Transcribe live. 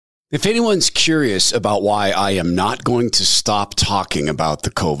If anyone's curious about why I am not going to stop talking about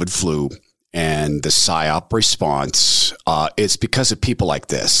the COVID flu and the PSYOP response, it's because of people like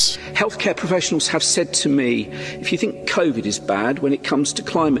this. Healthcare professionals have said to me, if you think COVID is bad, when it comes to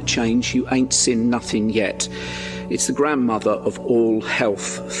climate change, you ain't seen nothing yet. It's the grandmother of all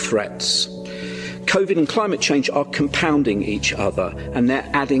health threats. COVID and climate change are compounding each other, and they're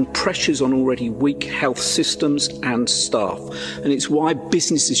adding pressures on already weak health systems and staff. And it's why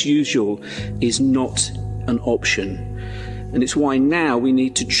business as usual is not an option. And it's why now we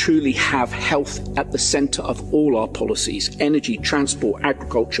need to truly have health at the centre of all our policies: energy, transport,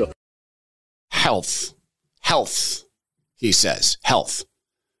 agriculture. Health, he says, health.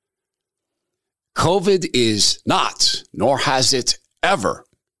 COVID is not, nor has it ever,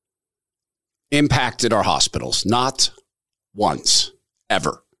 impacted our hospitals. Not once,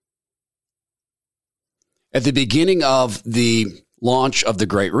 ever. At the beginning of the launch of the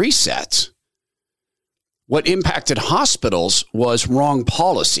Great Reset, what impacted hospitals was wrong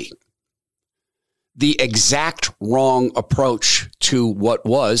policy. The exact wrong approach to what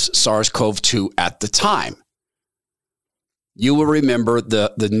was SARS-CoV-2 at the time. You will remember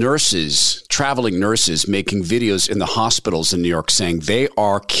the nurses, traveling nurses, making videos in the hospitals in New York saying they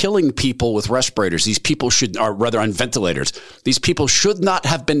are killing people with respirators. These people on ventilators. These people should not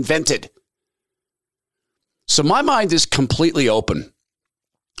have been vented. So my mind is completely open.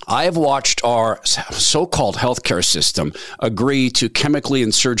 I have watched our so-called healthcare system agree to chemically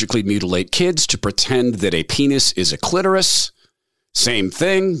and surgically mutilate kids to pretend that a penis is a clitoris. Same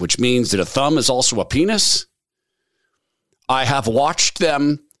thing, which means that a thumb is also a penis. I have watched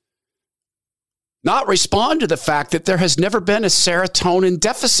them not respond to the fact that there has never been a serotonin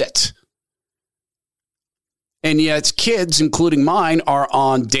deficit. And yet kids, including mine, are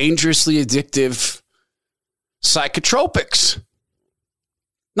on dangerously addictive psychotropics.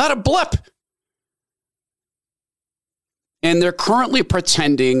 Not a blip. And they're currently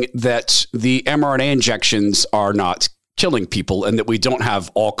pretending that the mRNA injections are not killing people and that we don't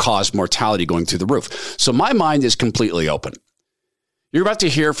have all-cause mortality going through the roof. So my mind is completely open. You're about to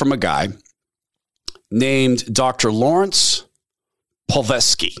hear from a guy named Dr. Lawrence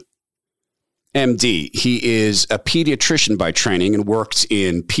Palevsky MD. He is a pediatrician by training and worked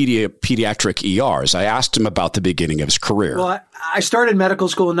in pediatric ERs. I asked him about the beginning of his career. Well, I started medical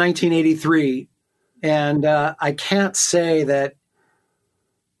school in 1983, and I can't say that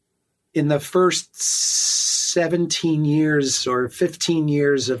in the first 17 years or 15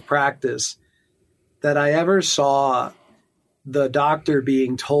 years of practice that I ever saw the doctor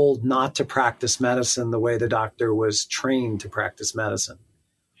being told not to practice medicine the way the doctor was trained to practice medicine.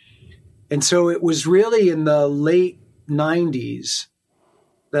 And so it was really in the late 90s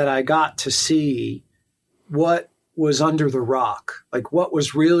that I got to see what was under the rock, like what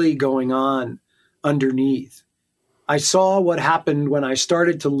was really going on underneath. I saw what happened when I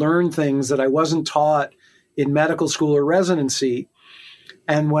started to learn things that I wasn't taught in medical school or residency.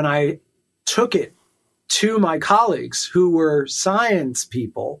 And when I took it to my colleagues who were science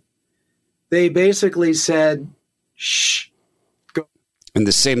people, they basically said, shh, go. And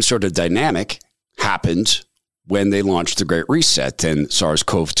the same sort of dynamic happened when they launched the Great Reset and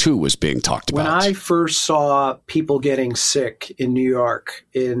SARS-CoV-2 was being talked about. When I first saw people getting sick in New York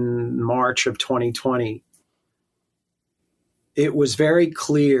in March of 2020, it was very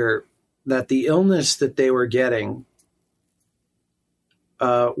clear that the illness that they were getting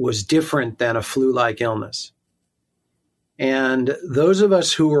was different than a flu-like illness. And those of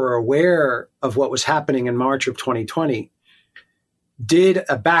us who were aware of what was happening in March of 2020 did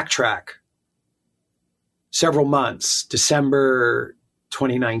a backtrack several months, December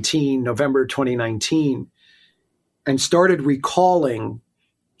 2019, November 2019, and started recalling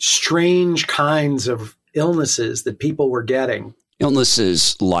strange kinds of illnesses that people were getting.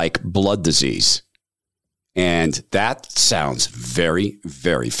 Illnesses like blood disease. And that sounds very,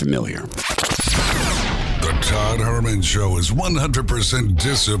 very familiar. The Todd Herman Show is 100%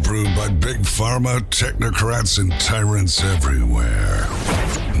 disapproved by big pharma, technocrats, and tyrants everywhere.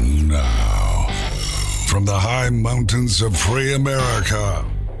 Now, from the high mountains of free America,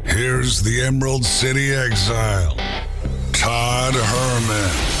 here's the Emerald City exile, Todd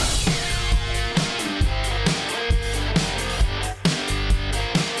Herman.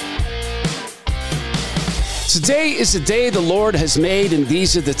 Today is the day the Lord has made, and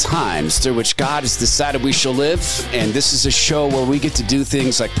these are the times through which God has decided we shall live. And this is a show where we get to do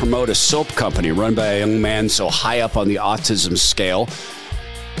things like promote a soap company run by a young man so high up on the autism scale,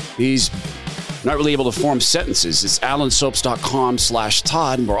 he's not really able to form sentences. It's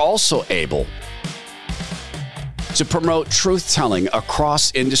allensoaps.com/Todd. And we're also able to promote truth-telling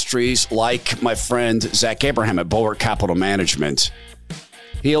across industries like my friend Zach Abraham at Bulwark Capital Management.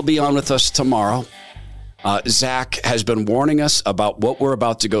 He'll be on with us tomorrow. Zach has been warning us about what we're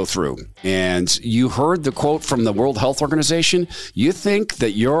about to go through. And you heard the quote from the World Health Organization. You think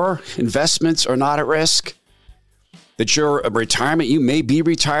that your investments are not at risk? That your retirement, you may be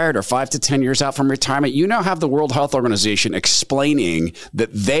retired or 5 to 10 years out from retirement. You now have the World Health Organization explaining that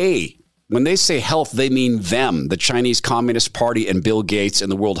when they say health, they mean them, the Chinese Communist Party and Bill Gates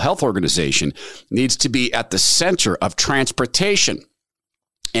and the World Health Organization needs to be at the center of transportation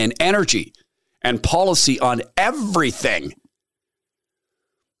and energy and policy on everything.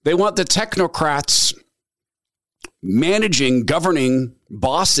 They want the technocrats managing, governing,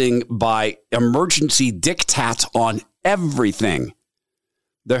 bossing by emergency diktat on everything.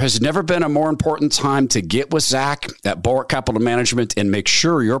 There has never been a more important time to get with Zach at Bulwark Capital Management and make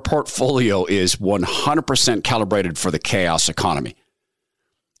sure your portfolio is 100% calibrated for the chaos economy.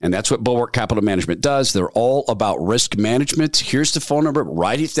 And that's what Bulwark Capital Management does. They're all about risk management. Here's the phone number.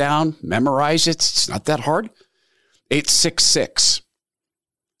 Write it down. Memorize it. It's not that hard.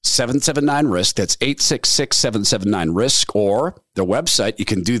 866-779-RISK. That's 866-779-RISK. Or their website. You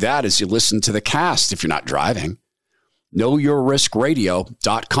can do that as you listen to the cast if you're not driving.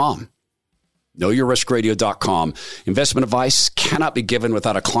 KnowYourRiskRadio.com. KnowYourRiskRadio.com. Investment advice cannot be given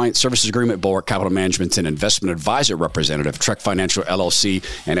without a client services agreement. Bulwark Capital Management, an investment advisor representative, Trek Financial LLC,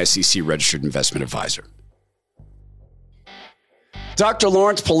 and SEC registered investment advisor. Dr.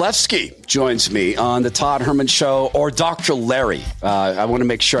 Lawrence Palevsky joins me on the Todd Herman Show, or Dr. Larry. I want to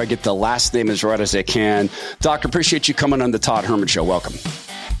make sure I get the last name as right as I can. Doctor, appreciate you coming on the Todd Herman Show. Welcome.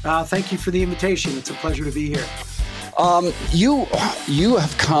 Thank you for the invitation. It's a pleasure to be here. You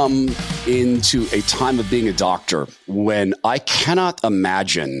have come into a time of being a doctor when I cannot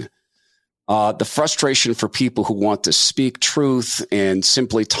imagine the frustration for people who want to speak truth and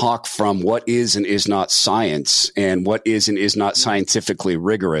simply talk from what is and is not science and what is and is not scientifically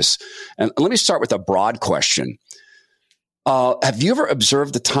rigorous. And let me start with a broad question. Have you ever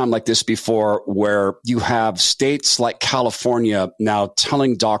observed a time like this before where you have states like California now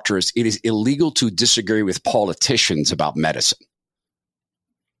telling doctors it is illegal to disagree with politicians about medicine?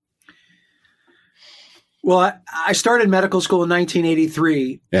 Well, I started medical school in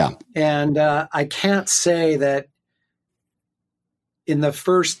 1983. Yeah. And I can't say that in the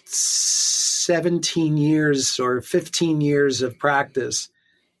first 17 years or 15 years of practice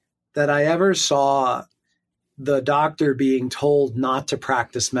that I ever saw the doctor being told not to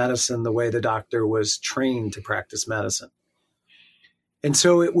practice medicine the way the doctor was trained to practice medicine. And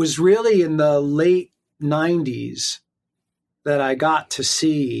so it was really in the late 90s that I got to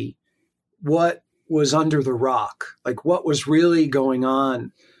see what was under the rock, like what was really going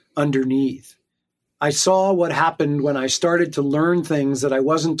on underneath. I saw what happened when I started to learn things that I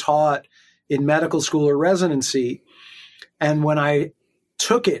wasn't taught in medical school or residency. And when I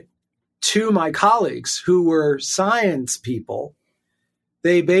took it to my colleagues who were science people,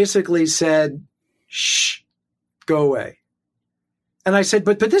 they basically said, shh, go away. And I said,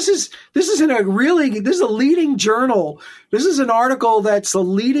 but this is a leading journal. This is an article that's a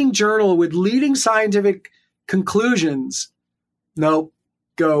leading journal with leading scientific conclusions. No,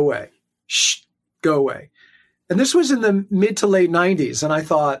 go away. Shh, go away. And this was in the mid to late 90s. And I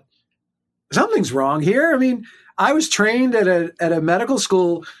thought, something's wrong here. I mean, I was trained at a medical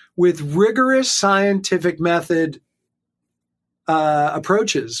school with rigorous scientific method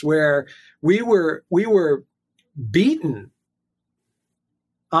approaches where we were beaten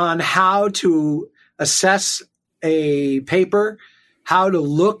on how to assess a paper, how to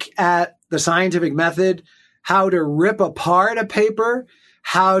look at the scientific method, how to rip apart a paper,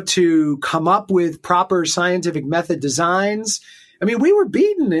 how to come up with proper scientific method designs. I mean, we were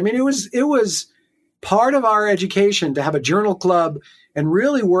beaten. I mean, it was part of our education to have a journal club and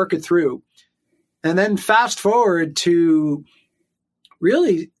really work it through. And then fast forward to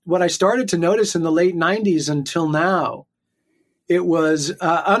really what I started to notice in the late 90s until now. It was,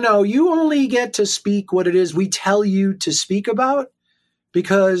 oh no, you only get to speak what it is we tell you to speak about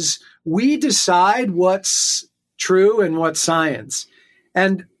because we decide what's true and what's science.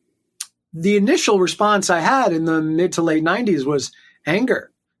 And the initial response I had in the mid to late 90s was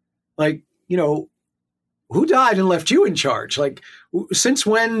anger. Like, you know, who died and left you in charge? Like, since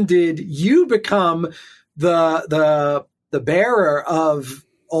when did you become the bearer of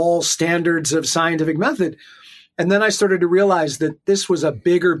all standards of scientific method? And then I started to realize that this was a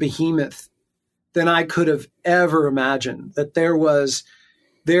bigger behemoth than I could have ever imagined, that there was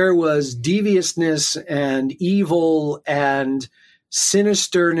deviousness and evil and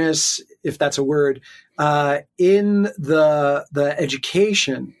sinisterness if that's a word, in the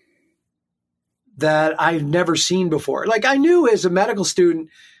education that I've never seen before. Like, I knew as a medical student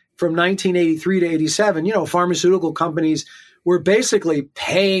from 1983 to 87, pharmaceutical companies were basically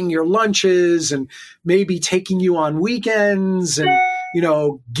paying your lunches and maybe taking you on weekends and,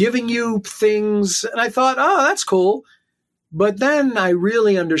 giving you things. And I thought, oh, that's cool. But then I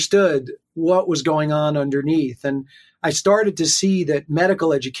really understood what was going on underneath. And I started to see that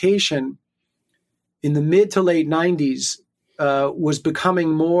medical education in the mid to late 90s was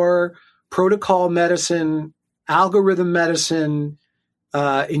becoming more protocol medicine, algorithm medicine,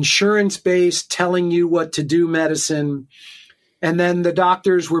 insurance-based, telling you what to do medicine. And then the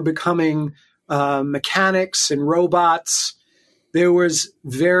doctors were becoming mechanics and robots. There was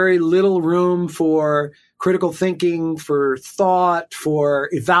very little room for critical thinking, for thought, for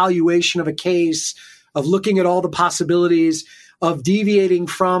evaluation of a case, of looking at all the possibilities, of deviating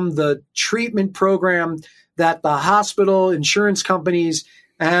from the treatment program that the hospital, insurance companies,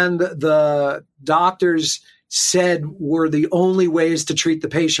 and the doctors said were the only ways to treat the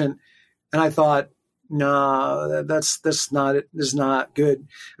patient. And I thought, no, that's not it. This is not good.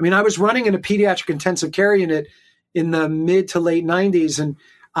 I mean, I was running in a pediatric intensive care unit in the mid to late 90s, and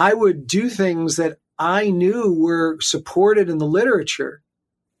I would do things that I knew were supported in the literature.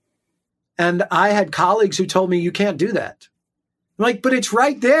 And I had colleagues who told me, you can't do that. I'm like, but it's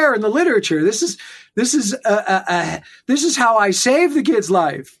right there in the literature. This is how I saved the kid's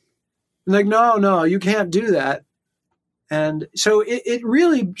life. I'm like, no, you can't do that. And so it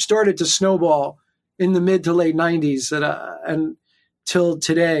really started to snowball in the mid to late 90s and till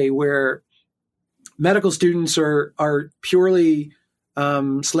today, where medical students are purely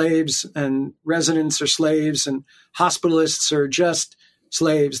slaves, and residents are slaves, and hospitalists are just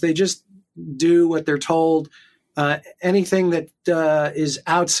slaves. They just do what they're told. Anything that is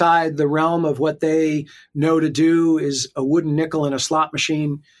outside the realm of what they know to do is a wooden nickel in a slot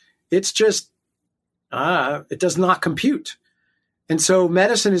machine. It's just, it does not compute. And so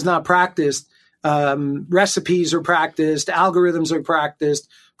medicine is not practiced. Recipes are practiced. Algorithms are practiced.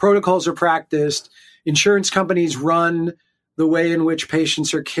 Protocols are practiced. Insurance companies run the way in which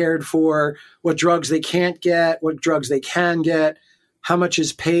patients are cared for, what drugs they can't get, what drugs they can get, how much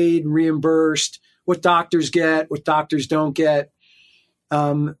is paid, reimbursed, what doctors get, what doctors don't get.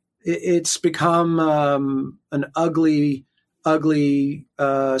 It's become an ugly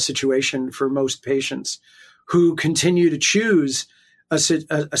situation for most patients who continue to choose a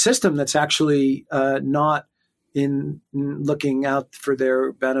system that's actually not in looking out for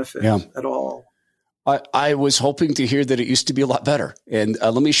their benefit at all. I was hoping to hear that it used to be a lot better. And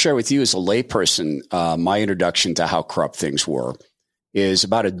let me share with you, as a layperson, my introduction to how corrupt things were is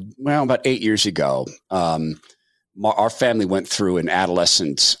about 8 years ago. Our family went through an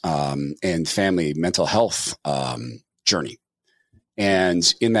adolescent and family mental health journey.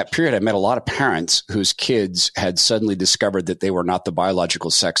 And in that period, I met a lot of parents whose kids had suddenly discovered that they were not the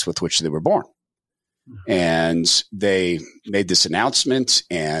biological sex with which they were born. Mm-hmm. And they made this announcement,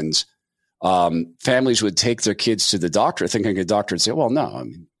 and families would take their kids to the doctor, thinking the doctor would say, well, no, I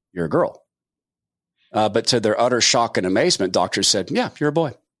mean, you're a girl. But to their utter shock and amazement, doctors said, yeah, you're a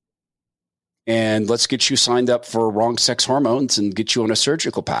boy. And let's get you signed up for wrong sex hormones and get you on a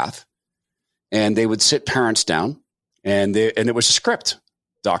surgical path. And they would sit parents down, and it was a script,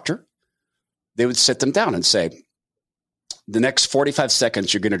 doctor. They would sit them down and say, the next 45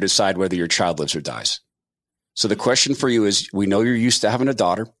 seconds, you're going to decide whether your child lives or dies. So the question for you is, we know you're used to having a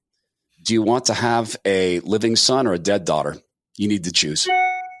daughter. Do you want to have a living son or a dead daughter? You need to choose.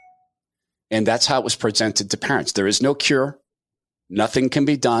 And that's how it was presented to parents. There is no cure. Nothing can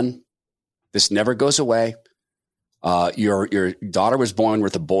be done. This never goes away. Your daughter was born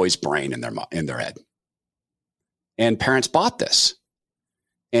with a boy's brain in their head. And parents bought this.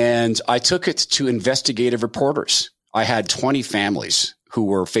 And I took it to investigative reporters. I had 20 families who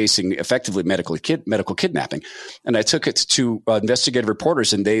were facing effectively medical kidnapping. And I took it to investigative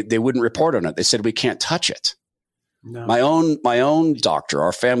reporters, and they wouldn't report on it. They said, we can't touch it. No. My own doctor,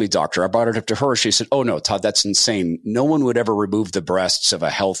 our family doctor, I brought it up to her. She said, oh, no, Todd, that's insane. No one would ever remove the breasts of a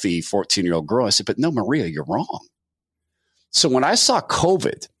healthy 14-year-old girl. I said, but no, Maria, you're wrong. So when I saw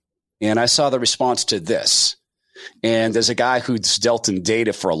COVID and I saw the response to this, and as a guy who's dealt in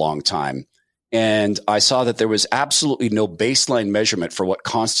data for a long time, and I saw that there was absolutely no baseline measurement for what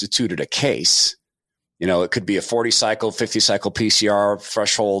constituted a case. It could be a 40-cycle, 50-cycle PCR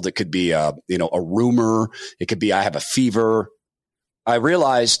threshold. It could be a rumor. It could be I have a fever. I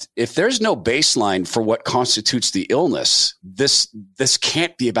realized if there's no baseline for what constitutes the illness, this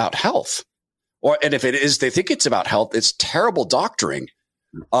can't be about health. And if it is, they think it's about health. It's terrible doctoring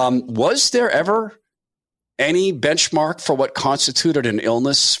Was there ever any benchmark for what constituted an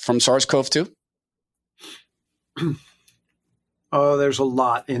illness from SARS-CoV-2? Oh, there's a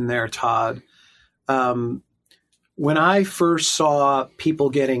lot in there, Todd. When I first saw people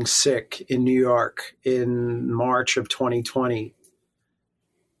getting sick in New York in March of 2020,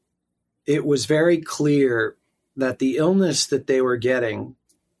 it was very clear that the illness that they were getting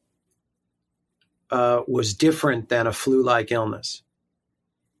was different than a flu-like illness.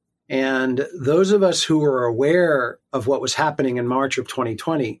 And those of us who were aware of what was happening in March of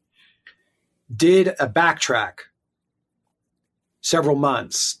 2020 did a backtrack several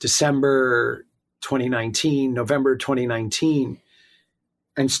months, December 2019, November 2019,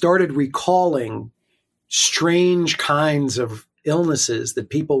 and started recalling strange kinds of illnesses that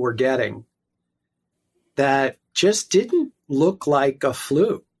people were getting that just didn't look like a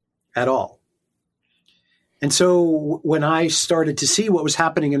flu at all. And so when I started to see what was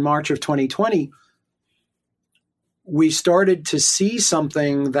happening in March of 2020, we started to see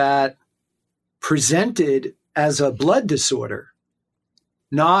something that presented as a blood disorder,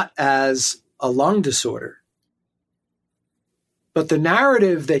 not as a lung disorder. But the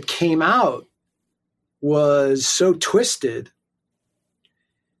narrative that came out was so twisted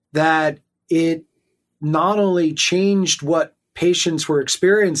that it not only changed what patients were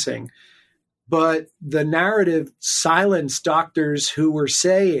experiencing, but the narrative silenced doctors who were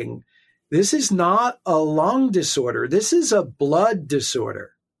saying, this is not a lung disorder, this is a blood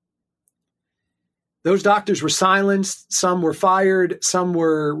disorder. Those doctors were silenced, some were fired, some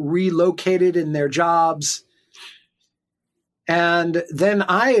were relocated in their jobs. And then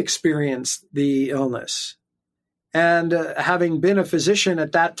I experienced the illness. And having been a physician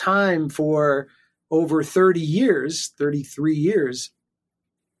at that time for over 30 years, 33 years,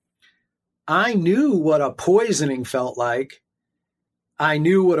 I knew what a poisoning felt like. I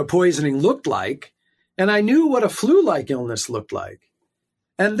knew what a poisoning looked like. And I knew what a flu-like illness looked like.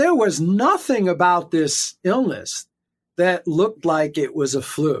 And there was nothing about this illness that looked like it was a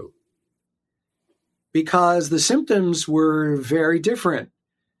flu, because the symptoms were very different.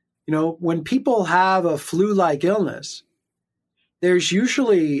 You know, when people have a flu-like illness, there's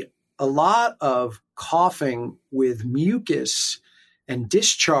usually a lot of coughing with mucus and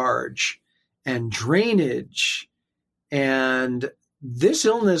discharge and drainage. And this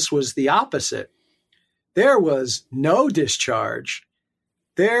illness was the opposite. There was no discharge.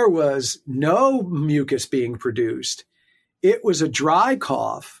 There was no mucus being produced. It was a dry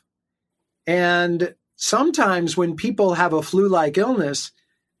cough. And sometimes when people have a flu-like illness,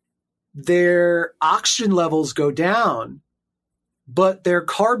 their oxygen levels go down, but their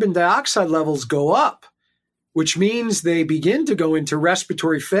carbon dioxide levels go up, which means they begin to go into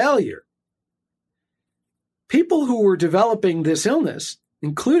respiratory failure. People who were developing this illness,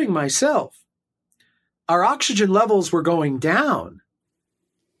 including myself, our oxygen levels were going down,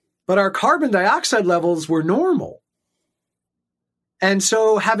 but our carbon dioxide levels were normal. And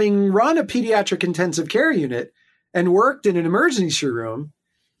so, having run a pediatric intensive care unit and worked in an emergency room,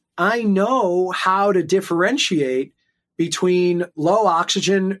 I know how to differentiate between low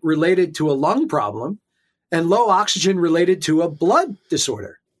oxygen related to a lung problem and low oxygen related to a blood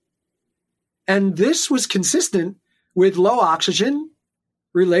disorder. And this was consistent with low oxygen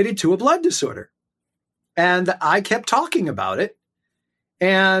related to a blood disorder. And I kept talking about it,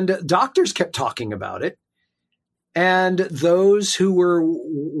 and doctors kept talking about it. And those who were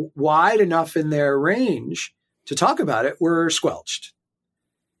wide enough in their range to talk about it were squelched.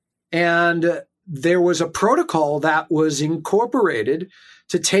 And there was a protocol that was incorporated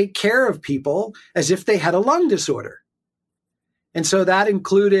to take care of people as if they had a lung disorder. And so that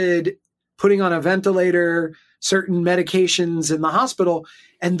included putting on a ventilator, certain medications in the hospital,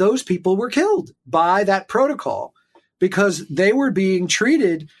 and those people were killed by that protocol because they were being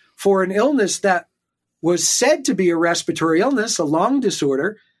treated for an illness that was said to be a respiratory illness, a lung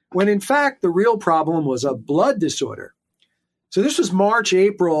disorder, when in fact the real problem was a blood disorder. So this was March,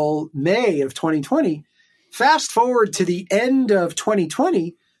 April, May of 2020. Fast forward to the end of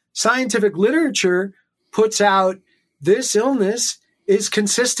 2020, scientific literature puts out this illness is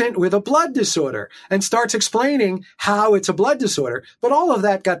consistent with a blood disorder and starts explaining how it's a blood disorder. But all of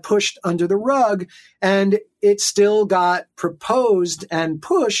that got pushed under the rug, and it still got proposed and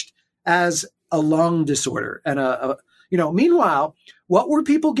pushed as a lung disorder. And meanwhile, what were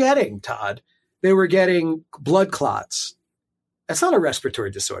people getting, Todd? They were getting blood clots. That's not a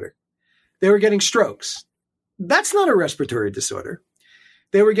respiratory disorder. They were getting strokes. That's not a respiratory disorder.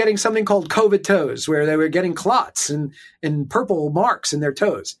 They were getting something called COVID toes, where they were getting clots and purple marks in their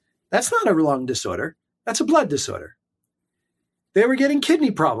toes. That's not a lung disorder. That's a blood disorder. They were getting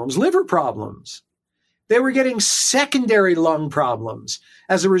kidney problems, liver problems. They were getting secondary lung problems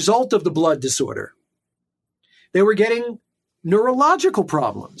as a result of the blood disorder. They were getting neurological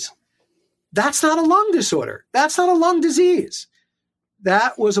problems. That's not a lung disorder. That's not a lung disease.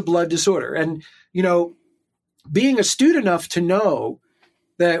 That was a blood disorder. And, being astute enough to know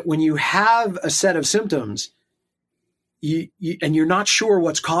that when you have a set of symptoms and you're not sure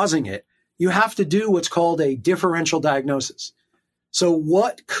what's causing it, you have to do what's called a differential diagnosis. So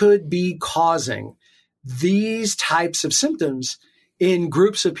what could be causing these types of symptoms in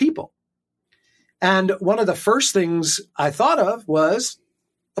groups of people? And one of the first things I thought of was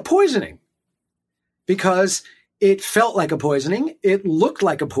a poisoning, because it felt like a poisoning, it looked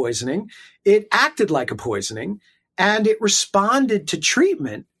like a poisoning, it acted like a poisoning, and it responded to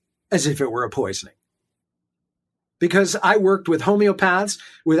treatment as if it were a poisoning. Because I worked with homeopaths,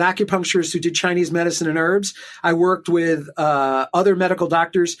 with acupuncturists who did Chinese medicine and herbs. I worked with other medical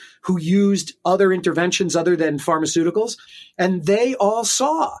doctors who used other interventions other than pharmaceuticals, and they all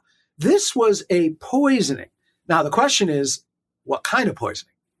saw this was a poisoning. Now, the question is, what kind of poisoning?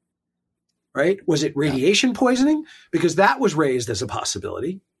 Right? Was it radiation poisoning? Because that was raised as a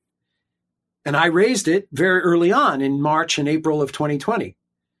possibility. And I raised it very early on in March and April of 2020.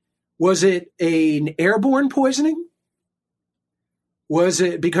 Was it an airborne poisoning? Was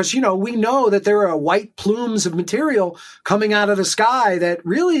it because, we know that there are white plumes of material coming out of the sky that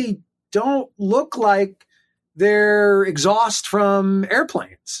really don't look like they're exhaust from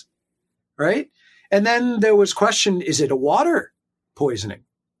airplanes, right? And then there was question, is it a water poisoning?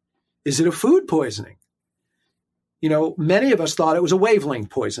 Is it a food poisoning? Many of us thought it was a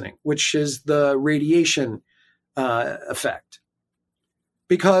wavelength poisoning, which is the radiation effect.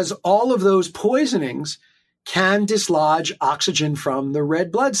 Because all of those poisonings can dislodge oxygen from the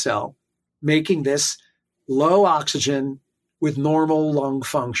red blood cell, making this low oxygen with normal lung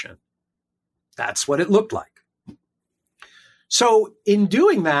function. That's what it looked like. So in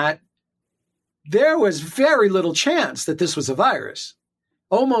doing that, there was very little chance that this was a virus.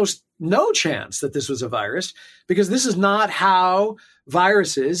 Almost no chance that this was a virus, because this is not how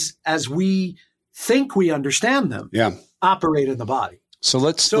viruses, as we think we understand them, operate in the body. So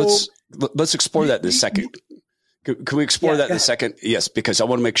let's explore that in a second. Can we explore that in a second? Yes, because I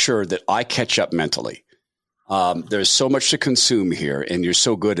want to make sure that I catch up mentally. There's so much to consume here, and you're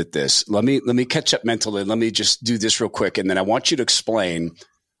so good at this. Let me catch up mentally. Let me just do this real quick, and then I want you to explain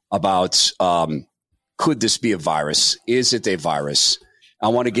about could this be a virus? Is it a virus? I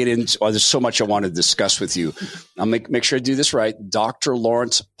want to get into, there's so much I want to discuss with you. I'll make sure I do this right. Dr.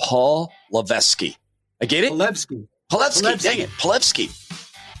 Lawrence Palevsky. I get it? Palevsky. Dang it. Palevsky.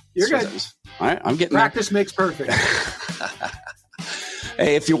 You're good. All right. I'm getting practice there. Makes perfect.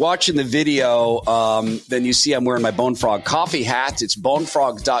 Hey, if you're watching the video, then you see I'm wearing my Bone Frog coffee hat. It's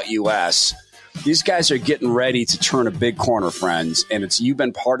bonefrog.us. These guys are getting ready to turn a big corner, friends, and you've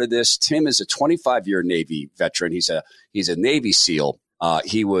been part of this. Tim is a 25-year Navy veteran. He's a Navy SEAL.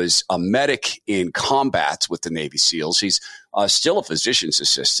 He was a medic in combat with the Navy SEALs. He's still a physician's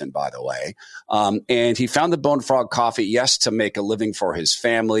assistant, by the way. And he founded Bone Frog Coffee, yes, to make a living for his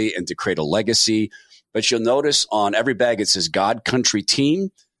family and to create a legacy. But you'll notice on every bag it says God Country Team.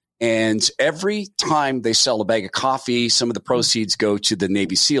 And every time they sell a bag of coffee, some of the proceeds go to the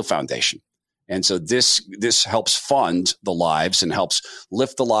Navy SEAL Foundation. And so this helps fund the lives and helps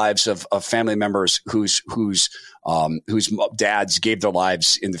lift the lives of family members whose dads gave their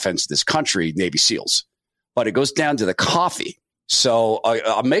lives in defense of this country, Navy SEALs. But it goes down to the coffee. So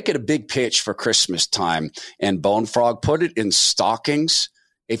I'll make it a big pitch for Christmas time. And Bone Frog, put it in stockings.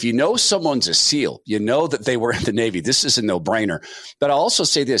 If you know someone's a SEAL, you know that they were in the Navy. This is a no-brainer. But I'll also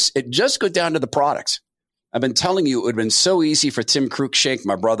say this. It just goes down to the products. I've been telling you, it would have been so easy for Tim Cruikshank,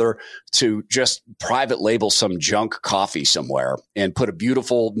 my brother, to just private label some junk coffee somewhere and put a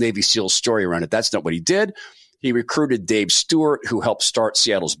beautiful Navy SEAL story around it. That's not what he did. He recruited Dave Stewart, who helped start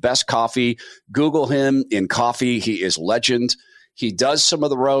Seattle's best coffee. Google him in coffee. He is legend. He does some of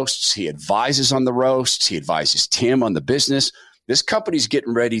the roasts. He advises on the roasts. He advises Tim on the business. This company's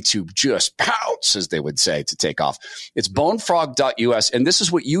getting ready to just pounce, as they would say, to take off. It's bonefrog.us, and this is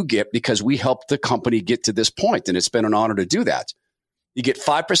what you get because we helped the company get to this point, and it's been an honor to do that. You get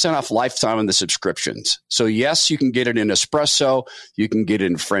 5% off lifetime on the subscriptions. So, yes, you can get it in espresso. You can get it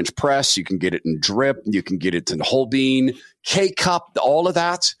in French press. You can get it in drip. You can get it in whole bean, K-cup, all of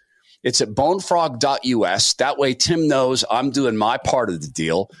that. It's at bonefrog.us. That way, Tim knows I'm doing my part of the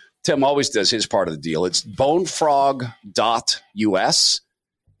deal. Tim always does his part of the deal. It's bonefrog.us.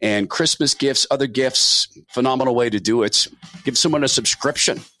 And Christmas gifts, other gifts, phenomenal way to do it. Give someone a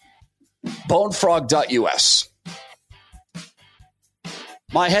subscription. Bonefrog.us.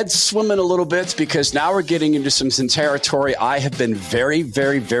 My head's swimming a little bit because now we're getting into some territory I have been very,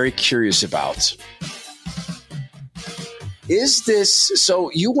 very, very curious about. Is this,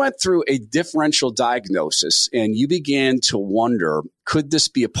 so you went through a differential diagnosis and you began to wonder, could this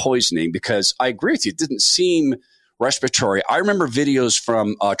be a poisoning? Because I agree with you, it didn't seem respiratory. I remember videos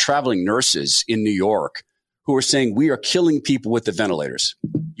from traveling nurses in New York who were saying, we are killing people with the ventilators.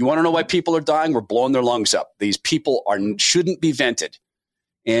 You want to know why people are dying? We're blowing their lungs up. These people shouldn't be vented.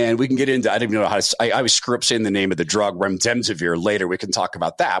 And we can get into, I don't even know how to, I always screw up saying the name of the drug, remdesivir. Later, we can talk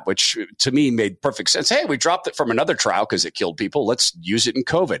about that, which to me made perfect sense. Hey, we dropped it from another trial because it killed people. Let's use it in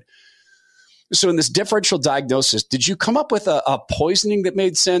COVID. So in this differential diagnosis, did you come up with a poisoning that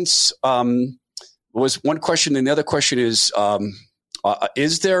made sense? Was one question. And the other question is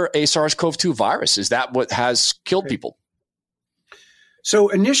there a SARS-CoV-2 virus? Is that what has killed people? So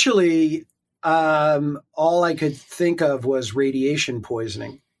initially, all I could think of was radiation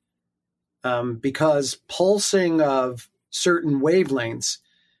poisoning, because pulsing of certain wavelengths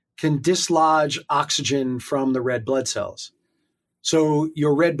can dislodge oxygen from the red blood cells. So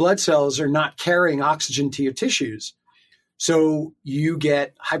your red blood cells are not carrying oxygen to your tissues. So you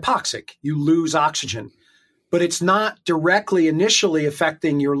get hypoxic, you lose oxygen, but it's not directly initially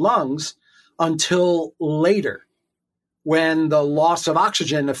affecting your lungs until later, when the loss of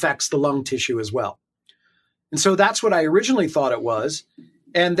oxygen affects the lung tissue as well. And so that's what I originally thought it was.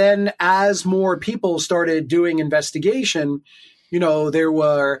 And then as more people started doing investigation, there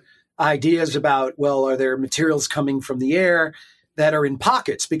were ideas about, well, are there materials coming from the air that are in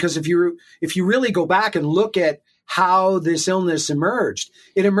pockets? Because if you really go back and look at how this illness emerged,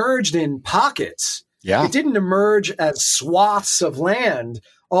 it emerged in pockets. Yeah. It didn't emerge as swaths of land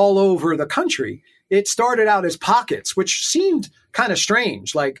all over the country. It started out as pockets, which seemed kind of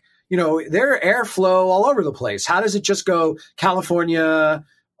strange. Like, there are airflow all over the place. How does it just go California,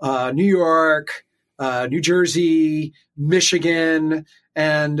 New York, New Jersey, Michigan,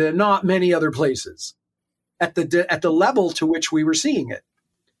 and not many other places at the level to which we were seeing it?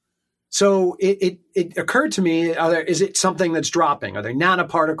 So it occurred to me, is it something that's dropping? Are there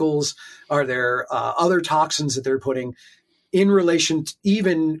nanoparticles? Are there other toxins that they're putting in relation to,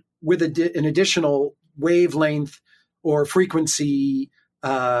 even with an additional wavelength or frequency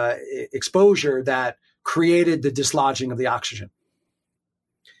exposure that created the dislodging of the oxygen?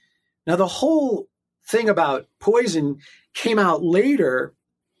 Now, the whole thing about poison came out later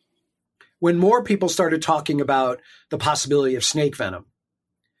when more people started talking about the possibility of snake venom.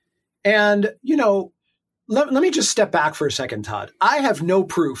 And, let me just step back for a second, Todd. I have no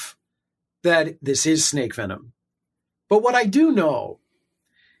proof that this is snake venom. But what I do know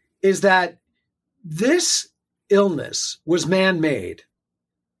is that this illness was man-made,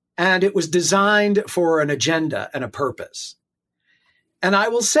 and it was designed for an agenda and a purpose. And I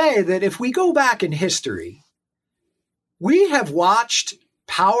will say that if we go back in history, we have watched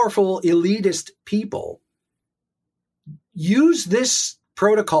powerful elitist people use this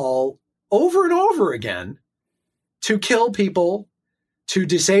protocol over and over again to kill people, to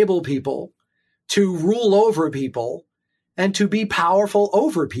disable people, to rule over people, and to be powerful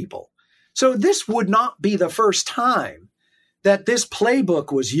over people. So this would not be the first time that this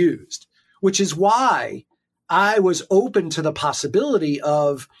playbook was used, which is why I was open to the possibility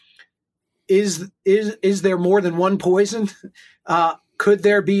of, is there more than one poison? Could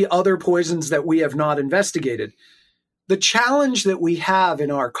there be other poisons that we have not investigated? The challenge that we have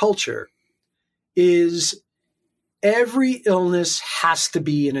in our culture is every illness has to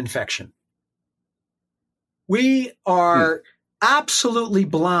be an infection. We are absolutely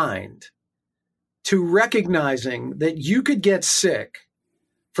blind to recognizing that you could get sick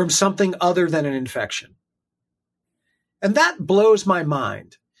from something other than an infection. And that blows my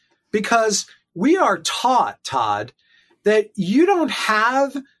mind, because we are taught, Todd, that you don't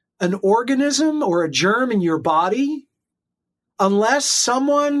have an organism or a germ in your body unless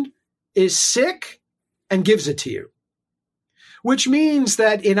someone is sick and gives it to you. Which means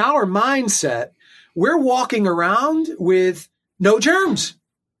that in our mindset, we're walking around with no germs.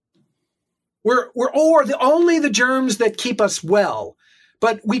 We're only the germs that keep us well.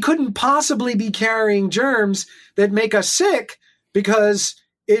 But we couldn't possibly be carrying germs that make us sick, because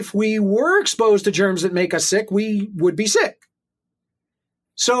if we were exposed to germs that make us sick, we would be sick.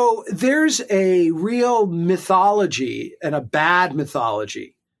 So there's a real mythology and a bad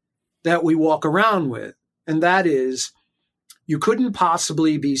mythology that we walk around with. And that is, you couldn't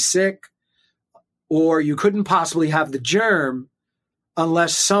possibly be sick, or you couldn't possibly have the germ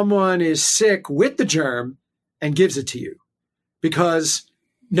unless someone is sick with the germ and gives it to you. Because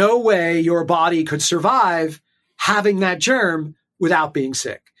no way your body could survive having that germ without being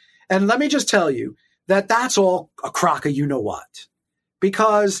sick. And let me just tell you that that's all a crock of you-know-what.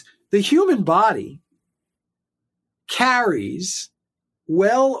 Because the human body carries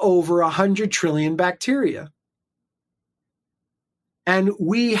well over 100 trillion bacteria. And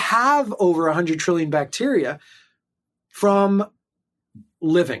we have over 100 trillion bacteria from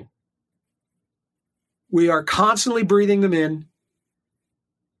living. We are constantly breathing them in,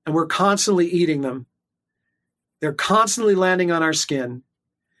 and we're constantly eating them. They're constantly landing on our skin.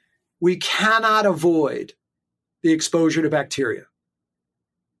 We cannot avoid the exposure to bacteria.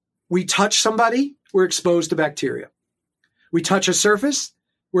 We touch somebody, we're exposed to bacteria. We touch a surface,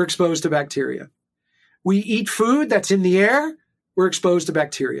 we're exposed to bacteria. We eat food that's in the air, we're exposed to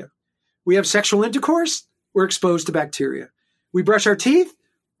bacteria. We have sexual intercourse, we're exposed to bacteria. We brush our teeth,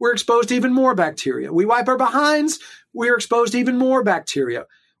 we're exposed to even more bacteria. We wipe our behinds, we're exposed to even more bacteria.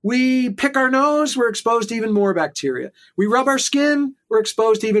 We pick our nose, we're exposed to even more bacteria. We rub our skin, we're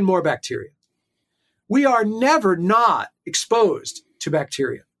exposed to even more bacteria. We are never not exposed to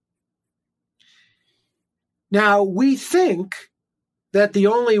bacteria. Now, we think that the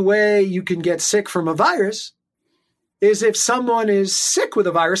only way you can get sick from a virus is if someone is sick with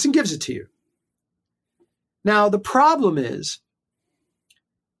a virus and gives it to you. Now, the problem is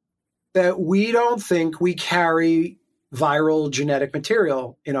that we don't think we carry viral genetic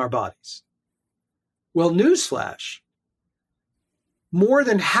material in our bodies. Well, newsflash, more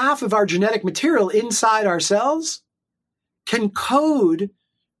than half of our genetic material inside our cells can code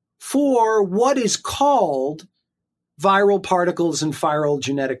for what is called viral particles and viral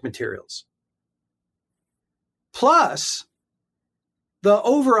genetic materials. Plus, the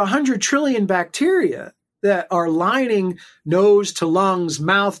over 100 trillion bacteria that are lining nose to lungs,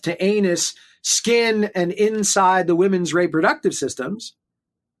 mouth to anus, skin, and inside the women's reproductive systems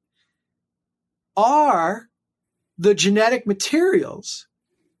are the genetic materials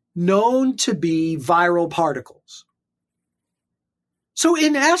known to be viral particles. So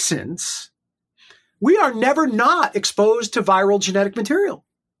in essence, we are never not exposed to viral genetic material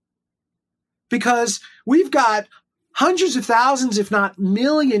because we've got hundreds of thousands, if not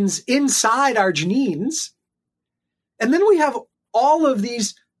millions, inside our genes. And then we have all of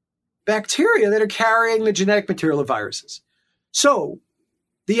these bacteria that are carrying the genetic material of viruses. So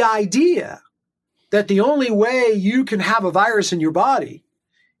the idea that the only way you can have a virus in your body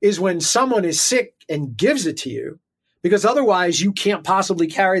is when someone is sick and gives it to you, because otherwise you can't possibly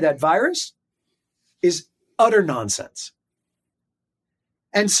carry that virus, is utter nonsense.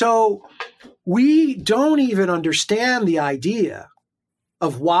 And so we don't even understand the idea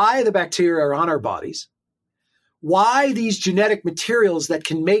of why the bacteria are on our bodies, why these genetic materials that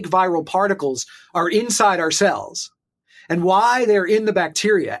can make viral particles are inside our cells, and why they're in the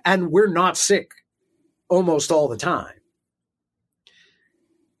bacteria, and we're not sick almost all the time.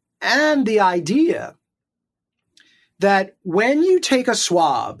 And the idea that when you take a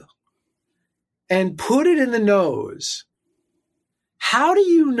swab and put it in the nose, how do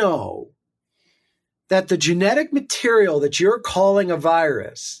you know that the genetic material that you're calling a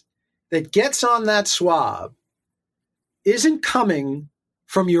virus that gets on that swab isn't coming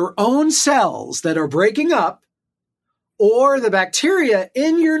from your own cells that are breaking up or the bacteria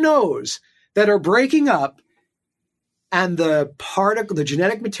in your nose that are breaking up, and the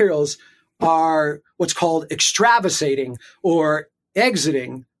genetic materials are what's called extravasating or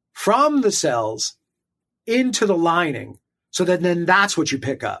exiting from the cells into the lining, so that then that's what you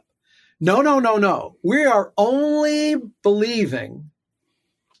pick up. No. We are only believing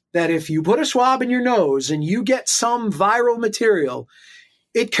that if you put a swab in your nose and you get some viral material,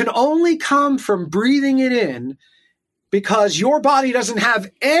 it can only come from breathing it in because your body doesn't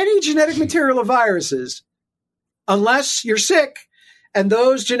have any genetic material of viruses unless you're sick and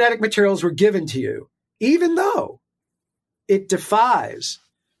those genetic materials were given to you, even though it defies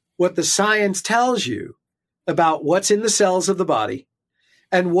what the science tells you about what's in the cells of the body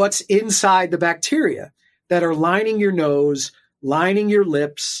and what's inside the bacteria that are lining your nose, lining your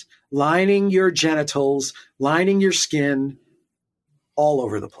lips, lining your genitals, lining your skin, all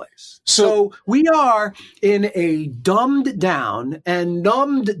over the place. So we are in a dumbed down and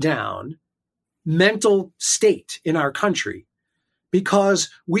numbed down mental state in our country because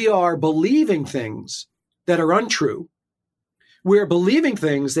we are believing things that are untrue. We're believing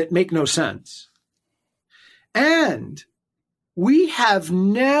things that make no sense. And we have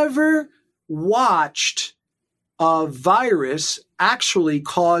never watched a virus actually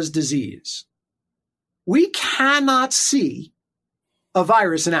cause disease. We cannot see a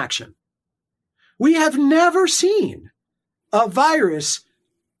virus in action. We have never seen a virus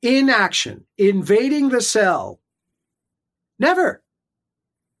in action, invading the cell, Never.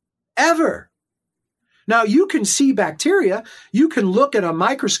 Ever. Now, you can see bacteria. You can look at a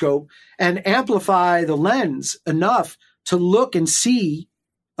microscope and amplify the lens enough to look and see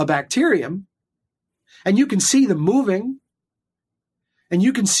a bacterium. And you can see them moving. And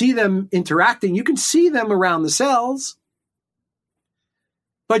you can see them interacting. You can see them around the cells.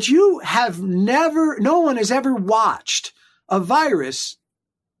 But no one has ever watched a virus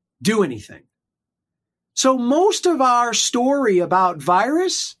do anything. So most of our story about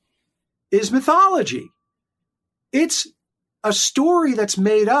virus is mythology. It's a story that's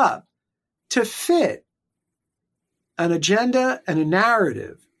made up to fit an agenda and a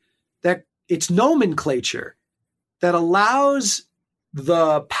narrative, that it's nomenclature that allows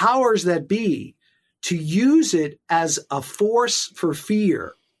the powers that be to use it as a force for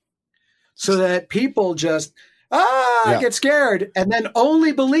fear, so that people just get scared and then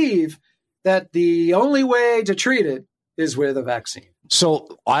only believe that the only way to treat it is with a vaccine.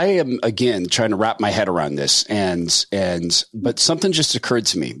 So I am, again, trying to wrap my head around this, but something just occurred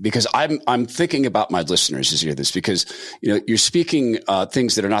to me, because I'm thinking about my listeners as you hear this, because you're speaking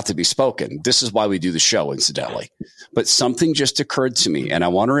things that are not to be spoken. This is why we do the show, incidentally. But something just occurred to me, and I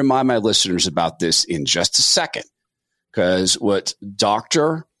want to remind my listeners about this in just a second, because what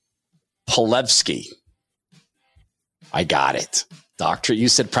Dr. Palevsky, I got it. Doctor, you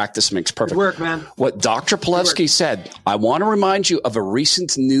said practice makes perfect. Good work, man. What Dr. Palevsky said, I want to remind you of a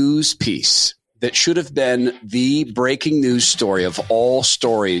recent news piece that should have been the breaking news story of all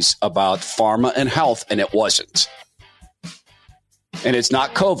stories about pharma and health, and it wasn't. And it's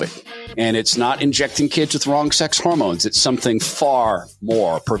not COVID, and it's not injecting kids with wrong sex hormones. It's something far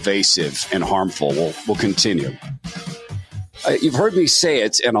more pervasive and harmful. We'll continue. You've heard me say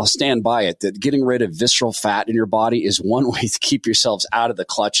it, and I'll stand by it, that getting rid of visceral fat in your body is one way to keep yourselves out of the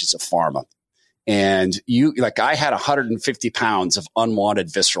clutches of pharma. And I had 150 pounds of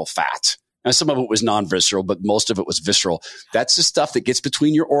unwanted visceral fat. Now, some of it was non-visceral, but most of it was visceral. That's the stuff that gets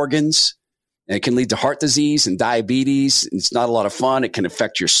between your organs, and it can lead to heart disease and diabetes. It's not a lot of fun. It can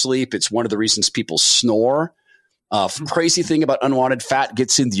affect your sleep. It's one of the reasons people snore. Crazy thing about unwanted fat,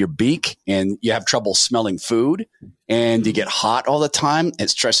 gets into your beak and you have trouble smelling food, and you get hot all the time. It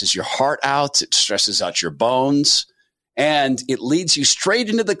stresses your heart out. It stresses out your bones, and it leads you straight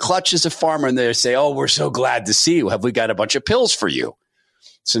into the clutches of pharma. And they say, oh, we're so glad to see you. Have we got a bunch of pills for you?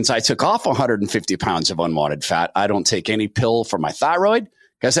 Since I took off 150 pounds of unwanted fat, I don't take any pill for my thyroid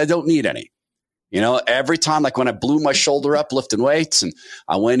because I don't need any. Every time, like when I blew my shoulder up lifting weights and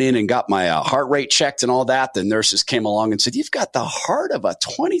I went in and got my heart rate checked and all that, the nurses came along and said, you've got the heart of a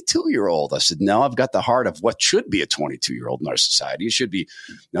 22-year-old. I said, no, I've got the heart of what should be a 22-year-old in our society. It should be,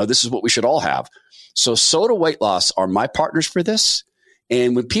 this is what we should all have. So Soda Weight Loss are my partners for this.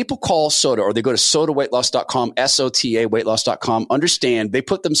 And when people call Soda, or they go to sodaweightloss.com, SOTA weightloss.com, understand they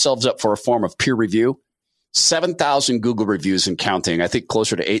put themselves up for a form of peer review. 7,000 Google reviews and counting. I think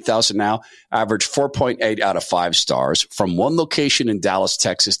closer to 8,000 now. Average 4.8 out of 5 stars, from one location in Dallas,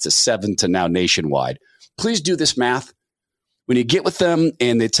 Texas, to 7 to now nationwide. Please do this math. When you get with them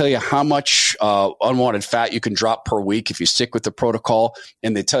and they tell you how much unwanted fat you can drop per week if you stick with the protocol,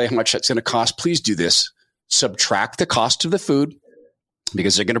 and they tell you how much that's going to cost, please do this. Subtract the cost of the food,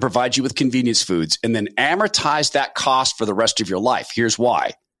 because they're going to provide you with convenience foods, and then amortize that cost for the rest of your life. Here's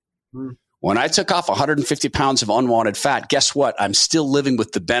why. When I took off 150 pounds of unwanted fat, guess what? I'm still living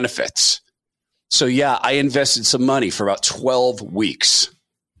with the benefits. So yeah, I invested some money for about 12 weeks,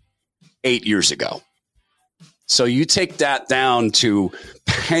 8 years ago. So you take that down to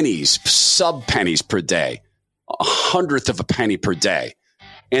pennies, sub-pennies per day, 1/100 of a penny per day.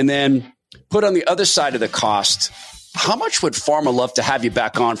 And then put on the other side of the cost, how much would pharma love to have you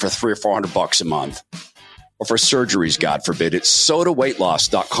back on for $300 or $400 a month? Or for surgeries, God forbid. It's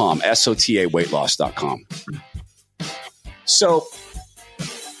sodaweightloss.com, SOTA weightloss.com. So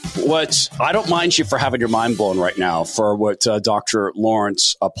I don't mind you for having your mind blown right now for what Dr.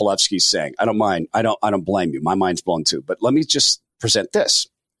 Lawrence Palevsky is saying. I don't mind. I don't blame you. My mind's blown too. But let me just present this.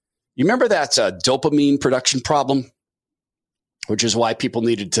 You remember that dopamine production problem? Which is why people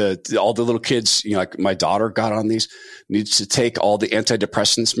needed all the little kids, like my daughter got on these, needs to take all the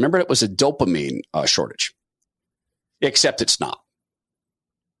antidepressants. Remember, it was a dopamine shortage. Except it's not.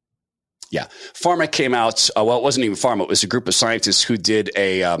 Yeah. Pharma came out. It wasn't even pharma. It was a group of scientists who did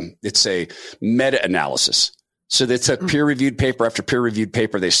it's a meta-analysis. So they took peer-reviewed paper after peer-reviewed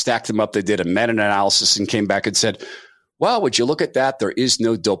paper. They stacked them up. They did a meta-analysis and came back and said, well, would you look at that? There is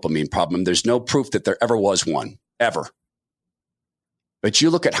no dopamine problem. There's no proof that there ever was one, ever. But you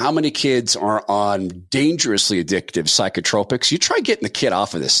look at how many kids are on dangerously addictive psychotropics. You try getting the kid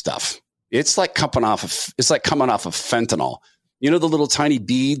off of this stuff. It's like coming off of fentanyl. You know the little tiny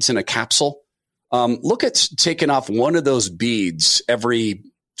beads in a capsule? Look at taking off one of those beads every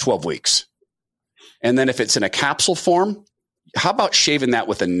 12 weeks. And then if it's in a capsule form, how about shaving that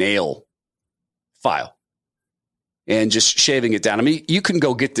with a nail file and just shaving it down? I mean, you can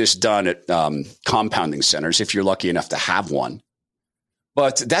go get this done at compounding centers if you're lucky enough to have one.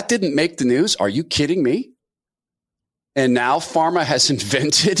 But that didn't make the news. Are you kidding me? And now pharma has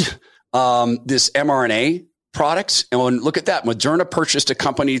invented this mRNA products. And look at that. Moderna purchased a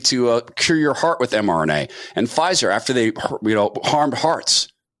company to cure your heart with mRNA. And Pfizer, after they harmed hearts,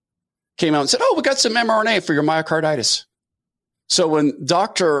 came out and said, oh, we got some mRNA for your myocarditis. So when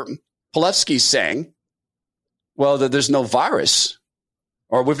Dr. Palevsky's saying, well, that there's no virus,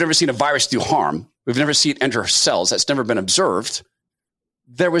 or we've never seen a virus do harm, we've never seen it enter cells, that's never been observed,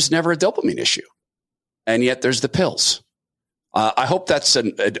 there was never a dopamine issue. And yet there's the pills. I hope that's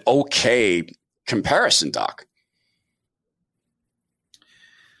an okay comparison, Doc.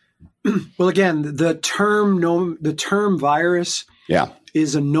 Well, again, the term virus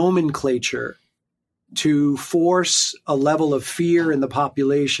is a nomenclature to force a level of fear in the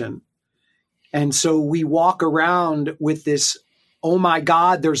population. And so we walk around with this, oh my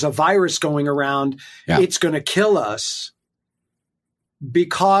God, there's a virus going around. Yeah. It's going to kill us,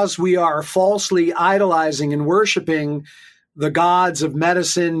 because we are falsely idolizing and worshiping the gods of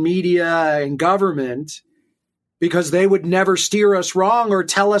medicine, media, and government, because they would never steer us wrong or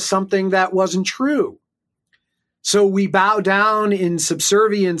tell us something that wasn't true. So we bow down in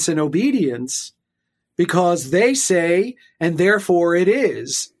subservience and obedience because they say, and therefore it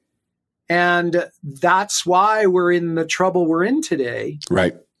is. And that's why we're in the trouble we're in today.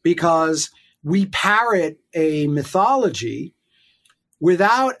 Right. Because we parrot a mythology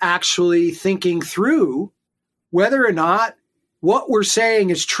without actually thinking through whether or not what we're saying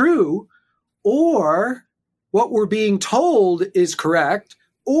is true, or what we're being told is correct,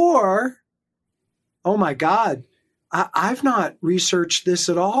 or, oh my God, I've not researched this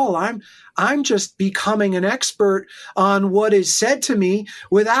at all. I'm just becoming an expert on what is said to me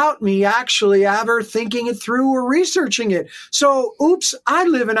without me actually ever thinking it through or researching it. So, oops, I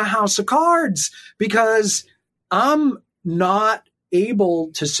live in a house of cards because I'm not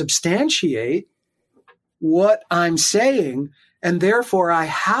able to substantiate what I'm saying, and therefore I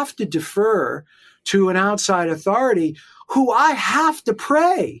have to defer to an outside authority who I have to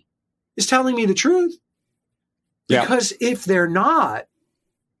pray is telling me the truth. Yeah. Because if they're not,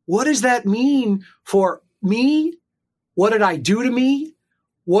 what does that mean for me? What did I do to me?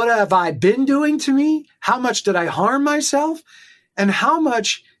 What have I been doing to me? How much did I harm myself? And how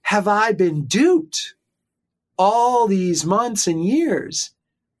much have I been duped all these months and years?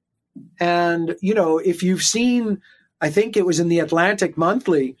 And, you know, if you've seen, I think it was in the Atlantic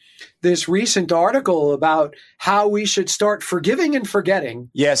Monthly, this recent article about how we should start forgiving and forgetting.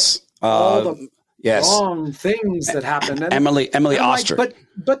 Yes. All the wrong things that happened. And Emily Oster. Like,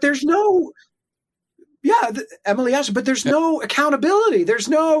 but there's no, Emily Oster, but there's no accountability. There's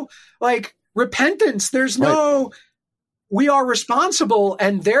no repentance. There's no, we are responsible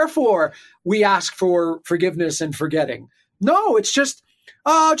and therefore we ask for forgiveness and forgetting. No, it's just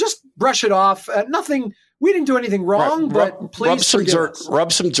brush it off. Nothing. We didn't do anything wrong, but please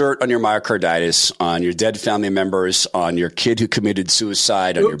rub some dirt on your myocarditis, on your dead family members, on your kid who committed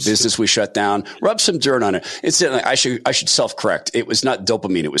suicide, on your business we shut down. Rub some dirt on it. Incidentally, I should self-correct. It was not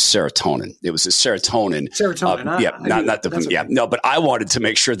dopamine. It was serotonin. It was a serotonin. Serotonin. Not dopamine. Okay. Yeah, no, but I wanted to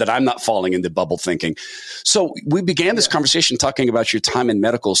make sure that I'm not falling into bubble thinking. So we began this conversation talking about your time in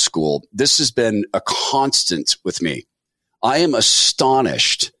medical school. This has been a constant with me. I am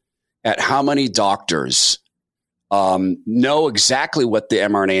astonished at how many doctors know exactly what the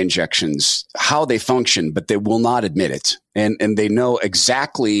mRNA injections, how they function, but they will not admit it. And they know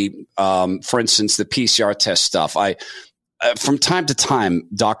exactly, for instance, the PCR test stuff. From time to time,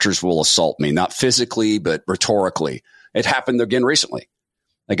 doctors will assault me, not physically, but rhetorically. It happened again recently.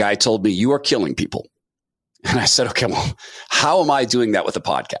 A guy told me, "You are killing people." And I said, "Okay, well, how am I doing that with a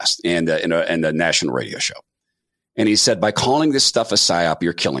podcast and a national radio show?" And he said, "By calling this stuff a psyop,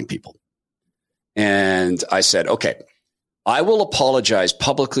 you're killing people." And I said, "Okay, I will apologize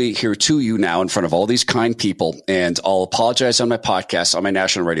publicly here to you now in front of all these kind people, and I'll apologize on my podcast, on my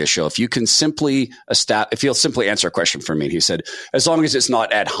national radio show. If you can simply if you'll simply answer a question for me." And he said, "As long as it's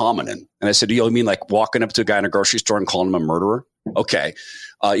not ad hominem." And I said, "You mean like walking up to a guy in a grocery store and calling him a murderer?" "Okay,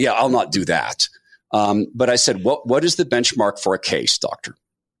 yeah, I'll not do that." But I said, "What is the benchmark for a case, doctor?"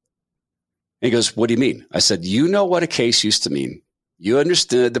 And he goes, "What do you mean?" I said, "You know what a case used to mean. You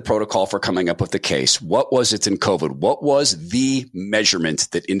understood the protocol for coming up with the case. What was it in COVID? What was the measurement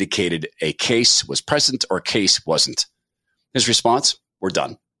that indicated a case was present or a case wasn't? His response, we're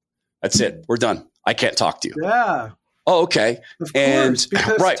done. That's it. We're done. I can't talk to you. Yeah. Oh, okay. Of course,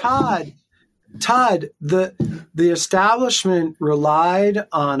 because right. Todd, the establishment relied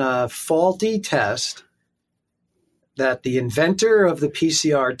on a faulty test that the inventor of the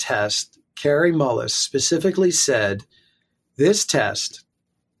PCR test, Kary Mullis, specifically said, this test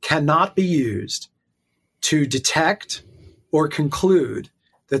cannot be used to detect or conclude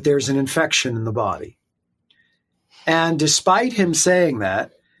that there's an infection in the body. And despite him saying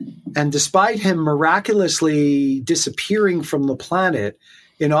that, and despite him miraculously disappearing from the planet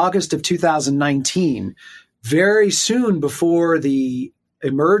in August of 2019, very soon before the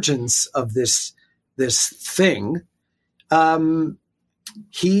emergence of this thing,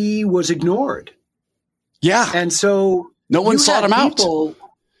 he was ignored. Yeah. And so no one sought him out.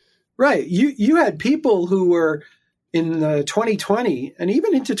 Right. You had people who were in 2020 and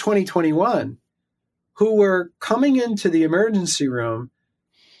even into 2021 who were coming into the emergency room,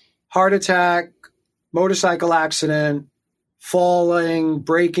 heart attack, motorcycle accident, falling,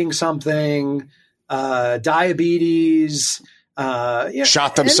 breaking something, diabetes,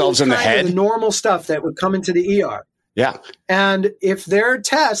 shot themselves in the head. The normal stuff that would come into the ER. Yeah. And if their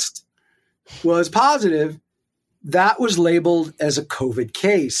test was positive, that was labeled as a COVID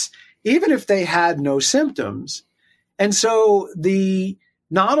case, even if they had no symptoms. And so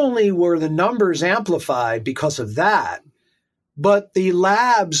not only were the numbers amplified because of that, but the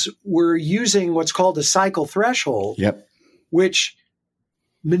labs were using what's called a cycle threshold, which